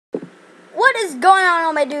What is going on,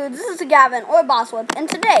 all my dudes? This is Gavin, or Bosswhip, and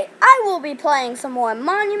today I will be playing some more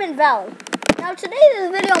Monument Valley. Now today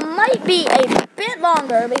this video might be a bit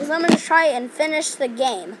longer because I'm going to try and finish the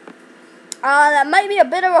game. That might be a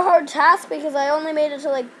bit of a hard task because I only made it to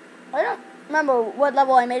I don't remember what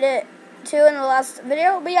level I made it to in the last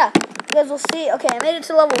video, but yeah, you guys will see. Okay, I made it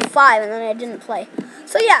to level 5 and then I didn't play.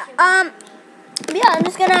 So yeah, I'm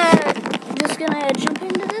just gonna jump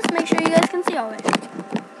into this, make sure you guys can see all right.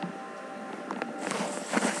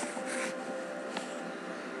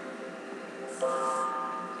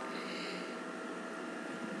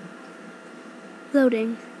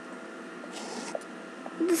 Loading.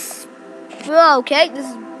 Okay, this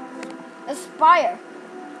is Aspire.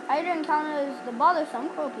 I didn't count it as the bothersome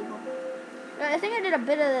crow people. I think I did a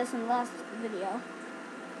bit of this in the last video.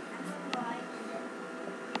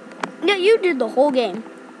 Yeah, you did the whole game.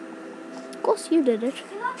 Of course you did it.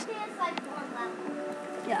 You have to like one level.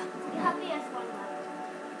 Yeah. You have to one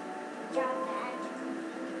level.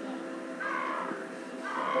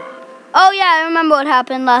 Oh yeah, I remember what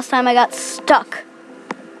happened last time I got stuck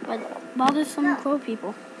by the bothersome crow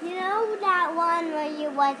people. You know that one where you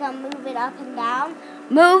move it up and down?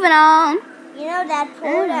 Moving on. You know that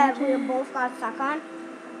pole that we both got stuck on?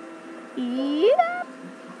 Yeah.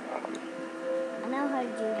 I know how to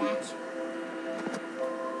do that.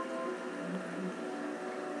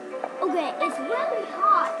 Okay, it's really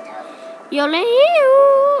hot though.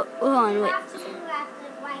 Hold on, wait. You have to do at the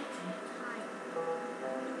right time.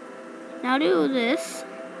 Now do this.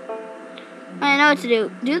 I know what to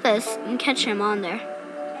do. Do this and catch him on there.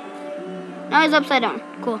 Now he's upside down.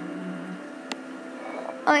 Cool.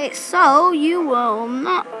 Okay, so you will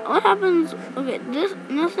not. What happens? Okay, this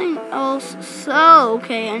nothing else. So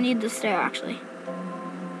okay, I need the stair actually.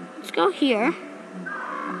 Let's go here.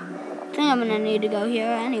 I think I'm gonna need to go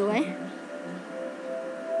here anyway.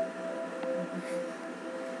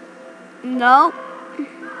 No.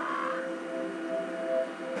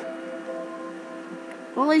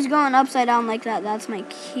 Well, he's going upside down like that. That's my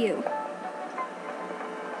cue.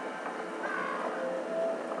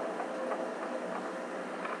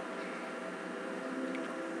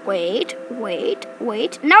 Wait.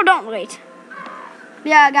 No, don't wait.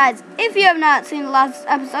 Yeah, guys, if you have not seen the last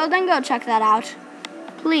episode, then go check that out.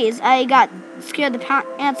 Please, I got scared the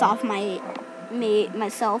pants off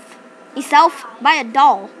myself by a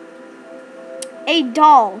doll. A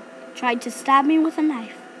doll tried to stab me with a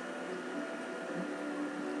knife.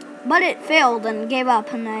 But it failed and gave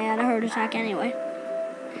up, and I had a heart attack anyway.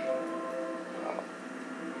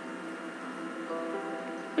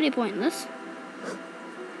 What are you pointing this?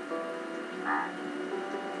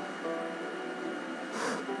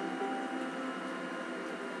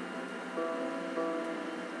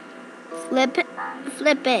 Flip it.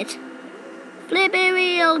 Flip it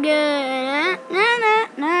real good. Na na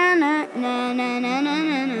na na na na na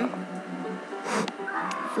na na.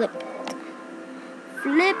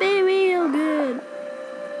 Flip it real good.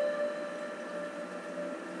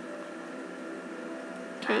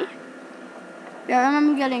 Okay. Yeah,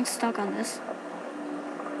 I'm getting stuck on this.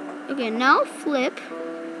 Okay, now flip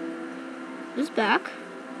this back.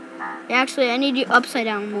 Actually, I need you upside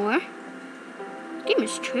down more. This game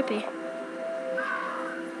is trippy.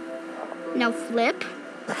 Now flip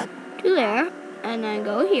to there, and then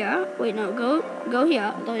go here. Wait, no, go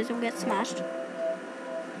here, otherwise it'll get smashed.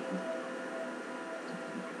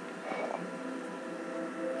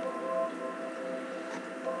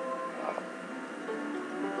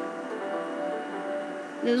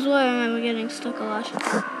 This is why I remember getting stuck a lot.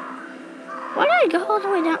 Why did I go all the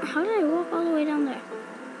way down? How did I walk all the way down there?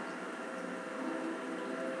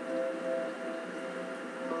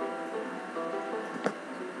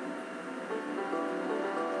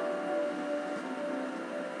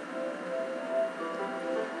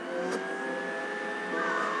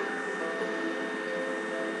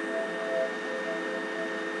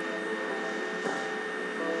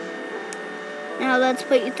 Now let's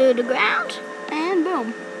put you through the ground, and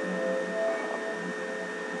boom.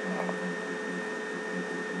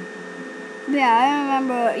 Yeah, I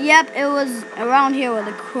remember. Yep, it was around here where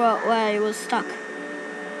I was stuck.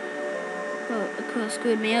 Oh, the crow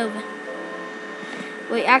screwed me over.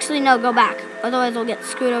 Wait, actually no, go back. Otherwise I'll get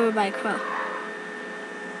screwed over by a crow.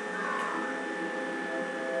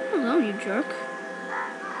 Hello, you jerk.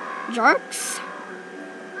 Jerks?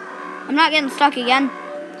 I'm not getting stuck again.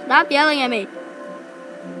 Stop yelling at me.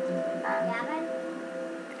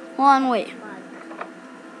 Hold on, wait.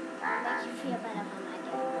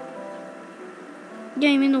 Yeah,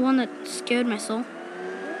 you mean the one that scared my soul?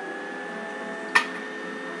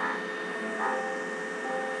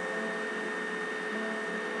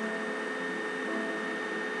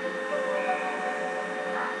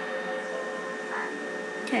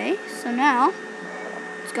 Okay, so now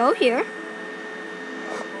let's go here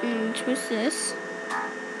and twist this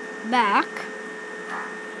back.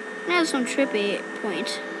 Now some trippy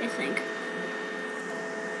point, I think.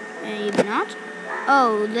 Maybe not.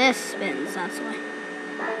 Oh, this spins, that's why.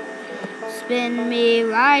 Spin me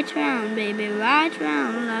right round, baby, right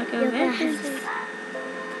round like a record.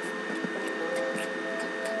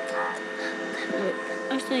 Wait,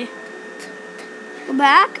 actually, go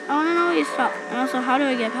back. I want to know where you stop. And also, how do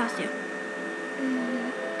I get past you?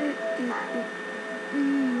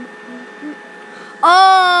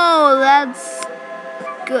 Oh, that's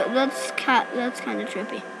good. That's kind of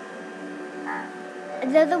trippy.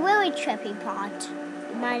 There's a really trippy part.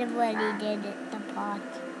 You might have already did it, the part.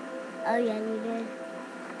 Oh yeah, you did.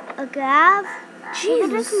 A grab? Jesus.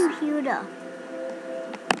 Look at the computer.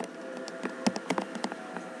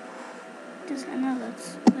 I know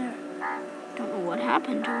that's there. Don't know what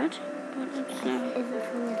happened to it, but it's there. Is it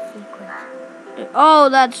from the secret? Oh,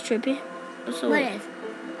 that's trippy. So What is?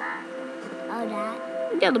 Oh,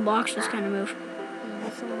 that? yeah, the box just kind of moved. Yeah,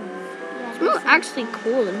 this one. Yeah, It's more actually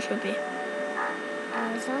cool than trippy.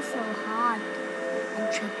 It's also hard and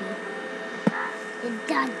trippy. It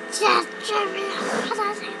does just trippy.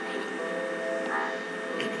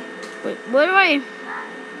 Wait, where do I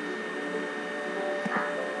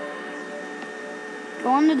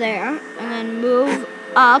go into there and then move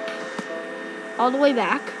up all the way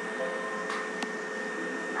back?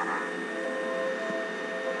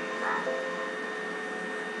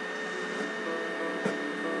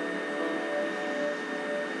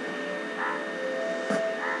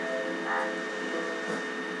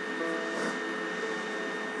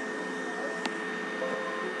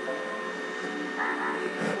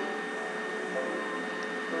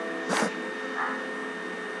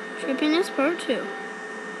 Trippiness part 2.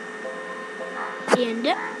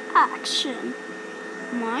 Into action.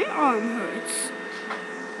 My arm hurts.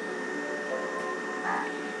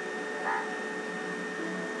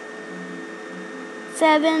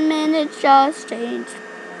 "7 minutes just changed.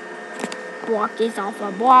 Block these off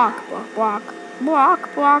a block, block.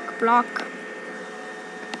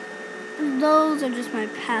 Those are just my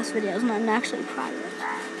past videos, not actually private.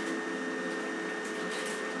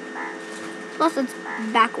 Plus, it's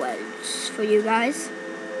backwards for you guys.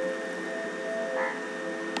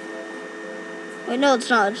 Wait, no, it's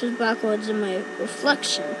not. It's just backwards in my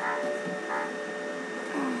reflection.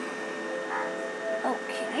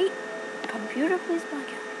 Okay. Computer, please black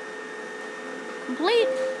out. Complete.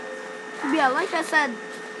 Yeah, like I said,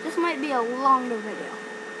 this might be a longer video.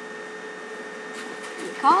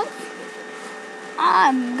 Because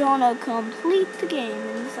I'm gonna complete the game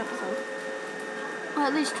in this episode. Or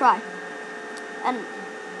at least try. And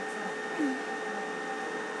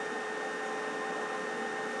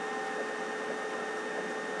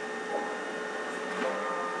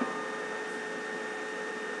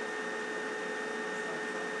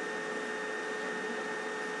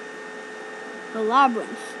the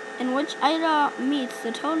labyrinth, in which Ida meets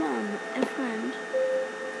the totem, a friend.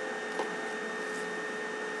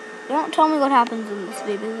 Don't tell me what happens in this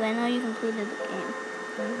video, because I know you completed the game.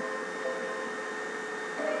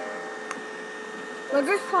 We're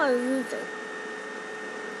just probably losing.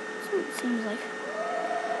 That's what it seems like.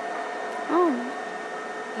 Oh.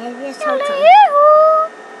 Maybe it's totem.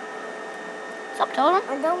 What's up, totem?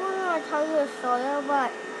 I don't want to tell you a story,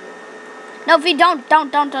 but No, V, don't.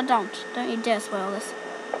 Don't you dare spoil this.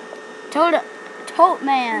 Tote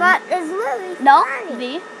man. but it's really No,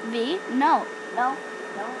 funny. V, no. No.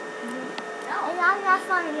 It's not that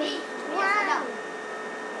funny. Wow.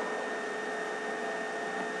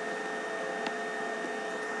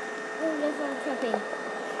 Oh, this one's trippy.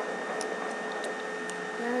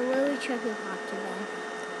 There's a really trippy part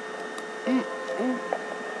today.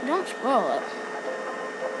 Don't spoil it.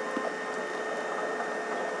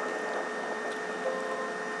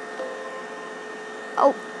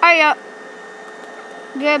 Oh, hiya.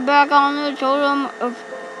 Get back on the totem of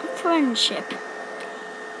friendship.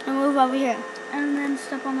 And move over here. And then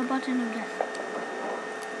step on the button again.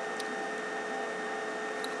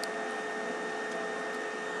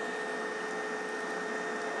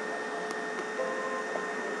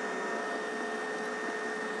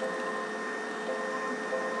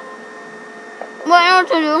 What I want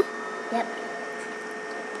to do? Yep.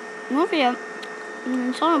 Move here. And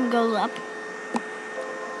then totem goes up.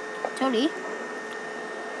 Toady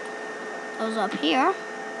goes up here.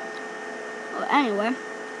 Or anywhere.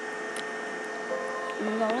 And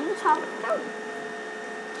then go to the top of the totem.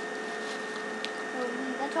 So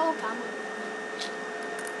the totem.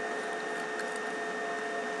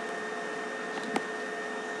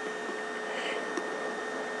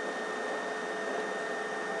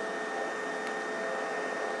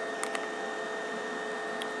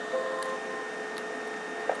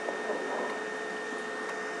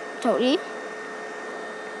 Toady.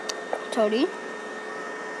 Toady.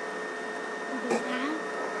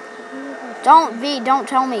 Don't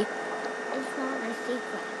tell me. It's not a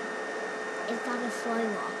secret. It's not a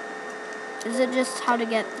slime wall. Is it just how to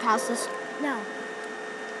get past this? No.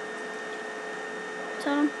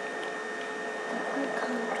 Tell him.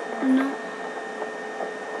 No.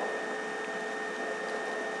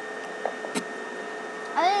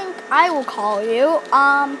 I think I will call you.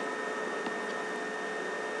 I'll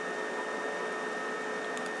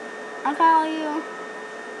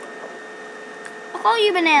call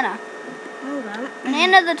you Banana. Hold on.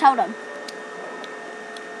 Banana the totem.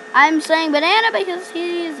 I'm saying Banana because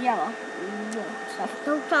he's yellow. Stuff.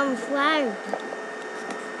 Totem flag.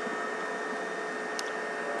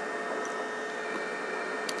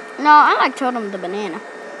 No, I like Totem the Banana.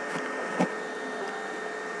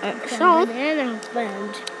 So, Banana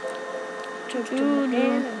friend. Totem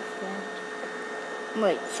Banana friend.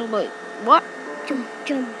 wait, what?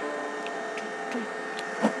 Jump.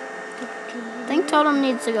 I think Totem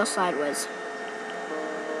needs to go sideways.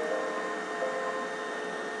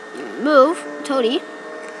 Move, Toady.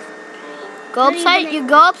 Go upside. You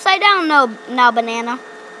go upside down. No, now Banana.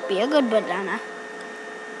 Be a good banana.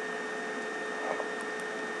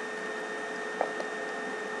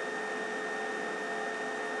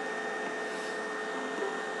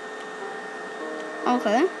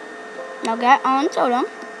 Okay. Now get on Totem.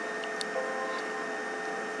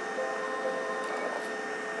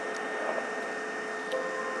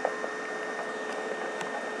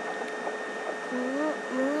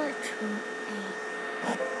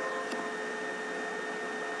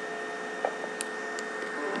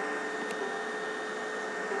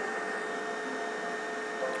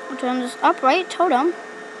 We'll turn this upright. Totem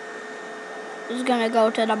is gonna go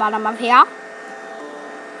to the bottom of here.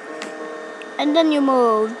 And then you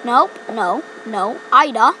move. Nope. No.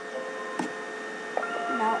 Ida.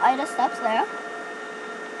 Now Ida steps there.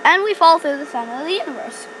 And we fall through the center of the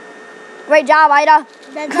universe. Great job, Ida.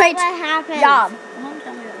 That's Great what happened. job. Don't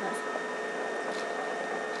tell me what this.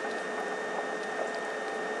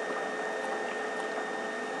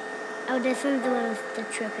 Oh, this one's the one with the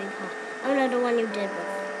tripping part. Oh no, the one you did with.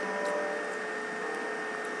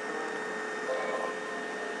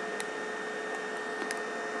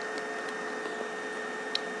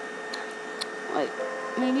 Wait,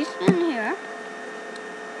 maybe spin here.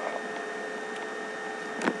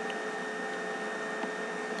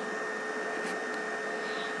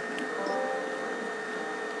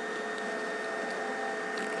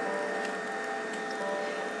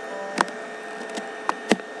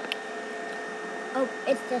 Oh,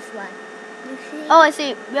 it's this one. You see? Oh, I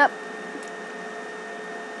see. Yep.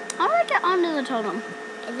 How do I get onto the totem?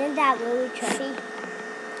 Isn't that really trippy?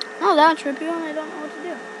 Oh, that's trippy and I don't know what to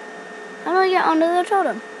do. How do I get onto the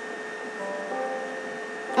totem?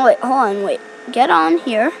 Oh, wait, hold on, wait. Get on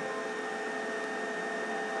here.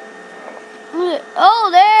 Oh,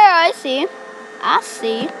 there, I see. I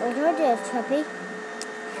told you it's trippy.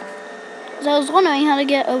 So I was wondering how to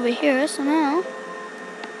get over here, so now.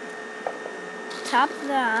 Tap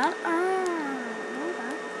that.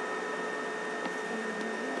 Okay.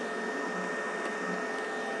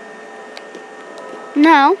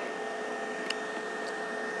 Now,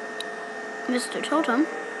 Mr. Totem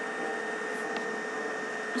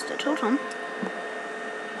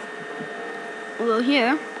will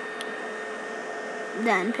here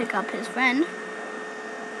then pick up his friend.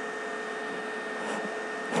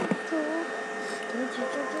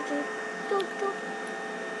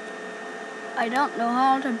 I don't know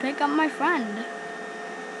how to pick up my friend.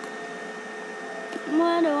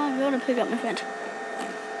 Where do I go to pick up my friend?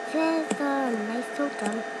 There's a nice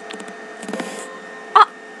totem. Ah!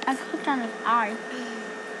 I clicked on his eye.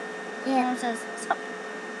 Yeah. And it says, stop.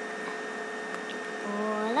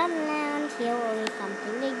 All around here will be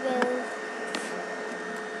something to use.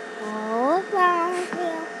 All around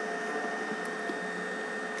here.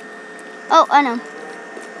 Oh, I know.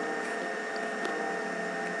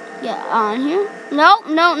 Yeah, on here. No,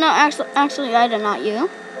 actually, I did not you.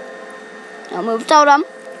 Now move Totem.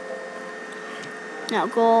 Now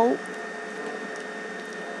go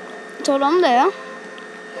Totem there.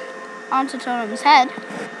 Onto Totem's head.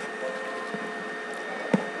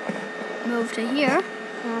 Move to here.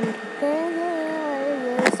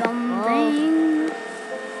 Something.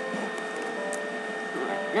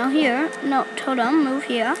 Now here. No, Totem, move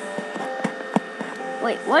here.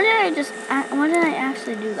 Wait, what did I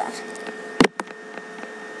actually do that?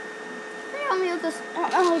 Help me with this. I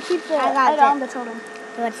don't know how to keep the Ida on the totem.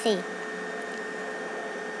 Let's see.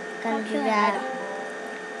 Gonna do that.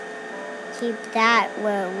 Keep that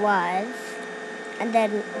where it was. And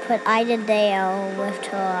then put Ida Dale with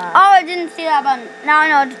her. Oh, I didn't see that button. Now I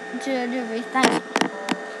know what to do, Reese. Thanks.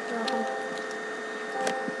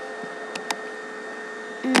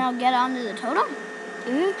 Now get onto the totem.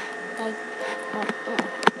 Like,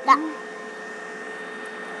 that.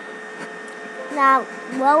 Now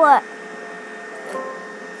lower.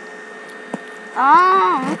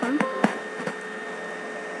 Oh, okay.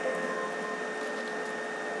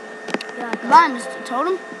 Mine is the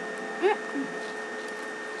totem.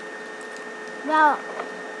 Well,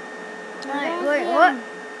 Wait, what?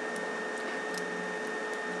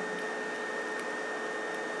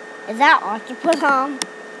 Is that octopus arm?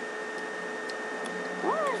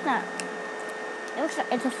 What is that? It looks like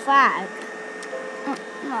it's a flag.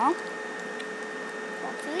 No.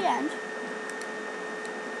 That's the end.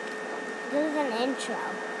 This is an intro.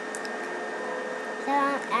 So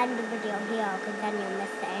don't end the video here because then you'll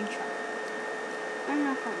miss the intro. I'm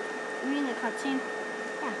not going. You mean the cutscene?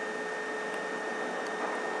 Yeah.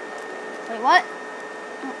 Wait, what?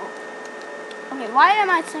 Okay, why am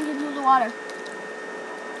I sinking through the water?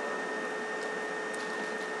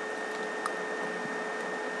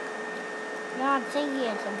 No, I'm thinking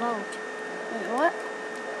it's a boat. Wait, what?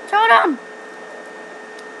 Totem!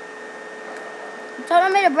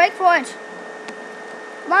 Totem made a break for it.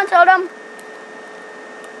 Come on, Totem.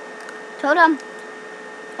 Totem.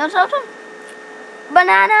 No, Totem.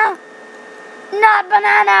 Banana. Not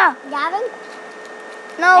banana. Gavin?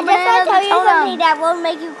 No, I just banana want to tell the you something totem. that won't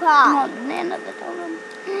make you cry. No, banana the totem.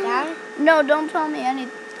 Gavin? No, don't tell me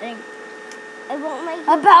anything It won't make you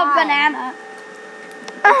about cry. banana.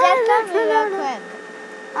 Just tell me real quick.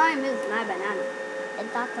 I miss my banana.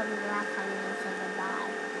 It's not going to be the last time you say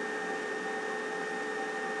goodbye.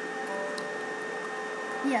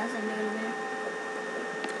 Yes, I'm doing it.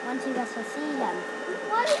 Once you get to see them.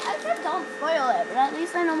 What? I said don't spoil it, but at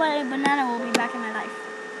least I know my banana will be back in my life.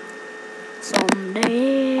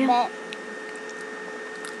 Someday. But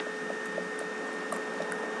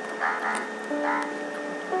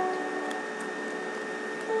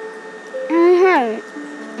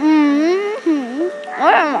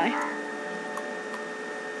Where am I?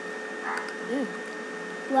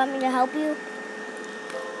 you want me to help you?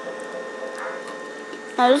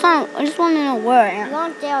 I just want to know where I You am.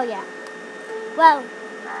 aren't there yet. Well,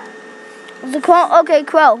 The crow. Okay,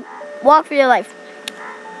 crow. Walk for your life.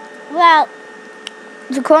 well,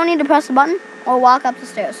 Does the crow need to press the button or walk up the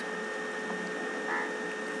stairs?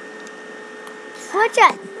 switch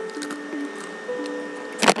it.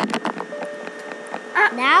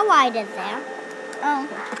 Now I did there. Oh.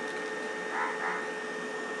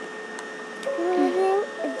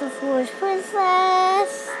 It's the foolish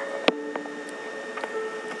princess.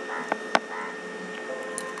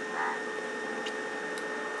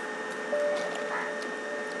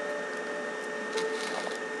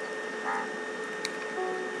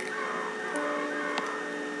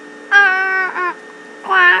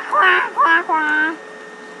 Quack, quack, quack, quack.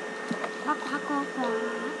 Quack, quack, quack,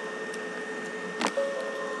 quack.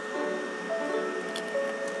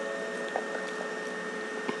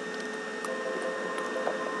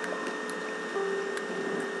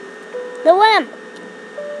 The lamp.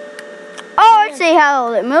 Oh, I see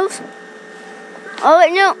how it moves. Oh,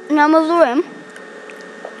 wait, no. Now move the rim.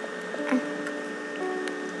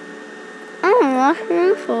 Oh, that's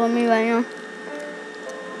useful to me right now.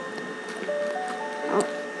 Oh,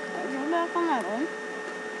 go back on that one.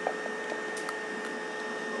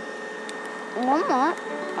 One more,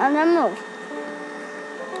 and then move.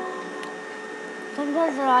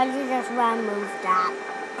 Sometimes Elijah just removes that.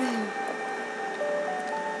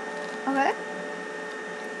 Okay.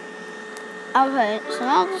 Okay, so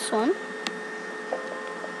now this one.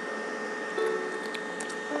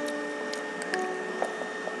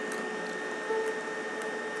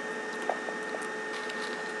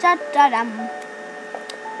 Da-da-dum.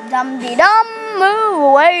 Dum-de-dum, move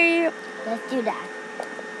away. Let's do that.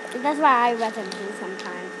 That's what I rather do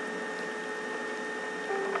sometimes.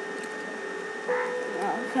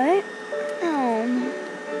 Okay.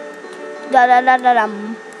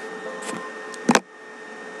 Da-da-da-da-dum.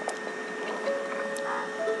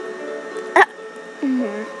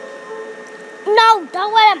 No,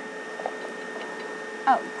 don't let him.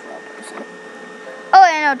 Oh, oh,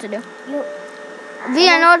 I know what to do. You. V,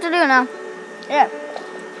 I know what to do now. Yeah.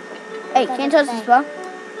 Hey, can't touch this ball.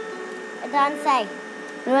 It doesn't say.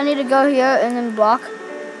 Do I need to go here and then block?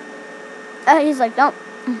 He's like, nope.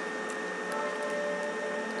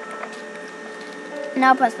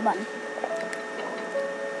 Now press the button.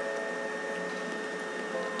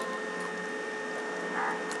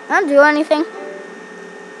 I don't do anything.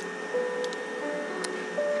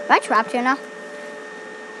 Am I trapped here now?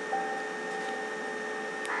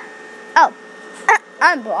 Oh,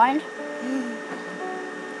 I'm blind.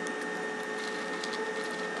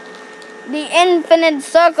 The infinite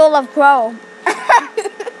circle of Crow.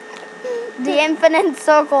 The infinite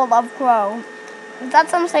circle of Crow. Is that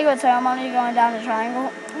some sacred ceremony going down the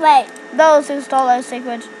triangle? Wait, Those who stole our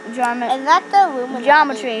sacred geometry. is that the room?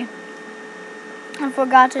 Geometry. And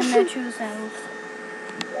forgotten their true selves.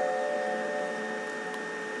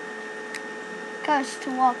 Cursed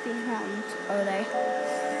to walk these mountains, are they?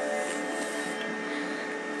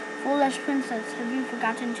 Foolish princess, have you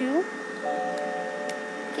forgotten too?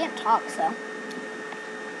 Can't talk, so.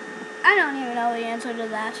 I don't even know the answer to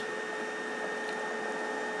that.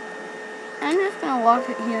 I'm just gonna walk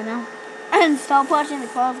it here now. And stop watching the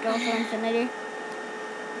clouds go for infinity.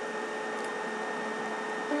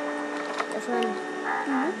 This one.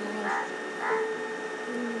 Okay.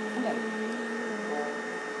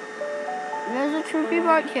 There's a tricky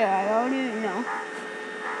part here, I already know.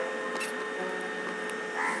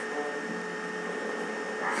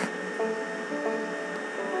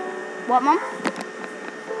 What, Mom?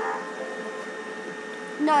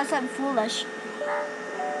 No, I said foolish.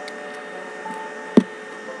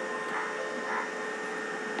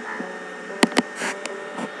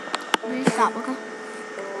 Please stop, okay?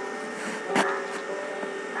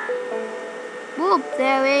 Whoop,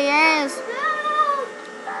 there he is.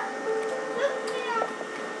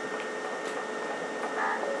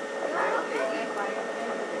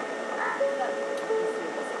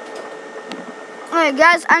 Alright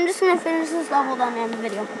guys, I'm just gonna finish this level then end the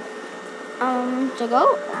video. To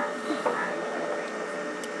go.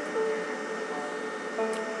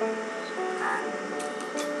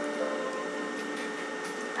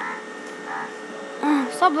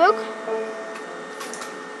 Stop, Luke.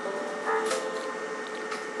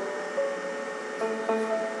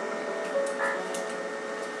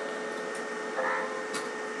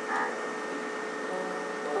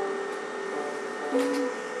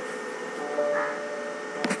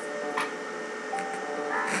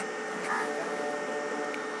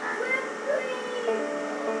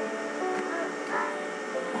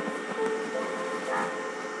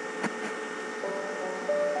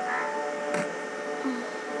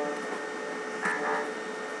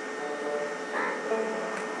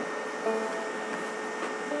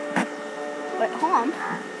 Wait, hold on.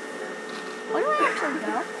 Where do I actually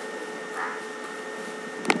go?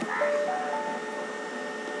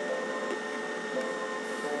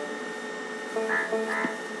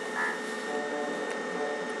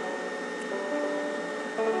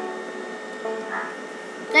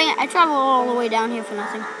 Dang it, I traveled all the way down here for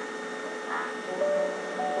nothing.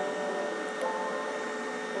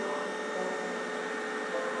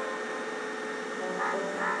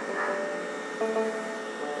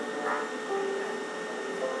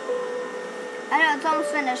 I know, it's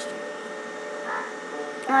almost finished.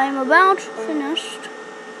 I'm about finished.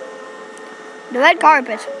 The red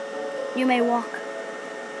carpet. You may walk.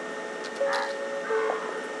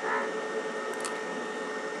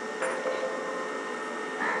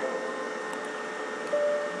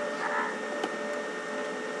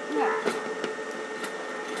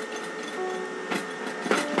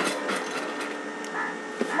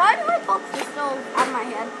 Why do my books still on my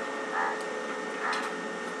head?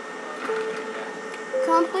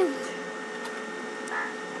 Complete.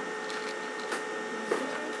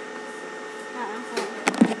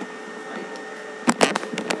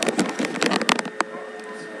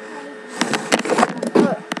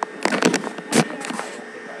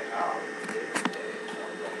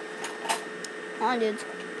 On, dudes.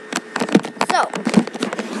 So,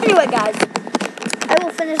 anyway, guys, I will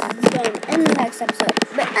finish this game in the next episode.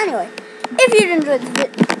 But anyway, if you did enjoy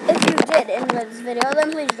this video,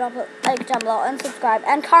 then please drop a like down below and subscribe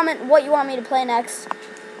and comment what you want me to play next.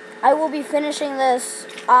 I will be finishing this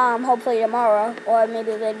hopefully tomorrow or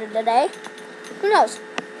maybe later today. Who knows?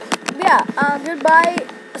 But yeah. Goodbye.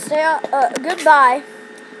 Goodbye.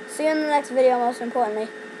 See you in the next video. Most importantly,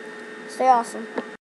 stay awesome.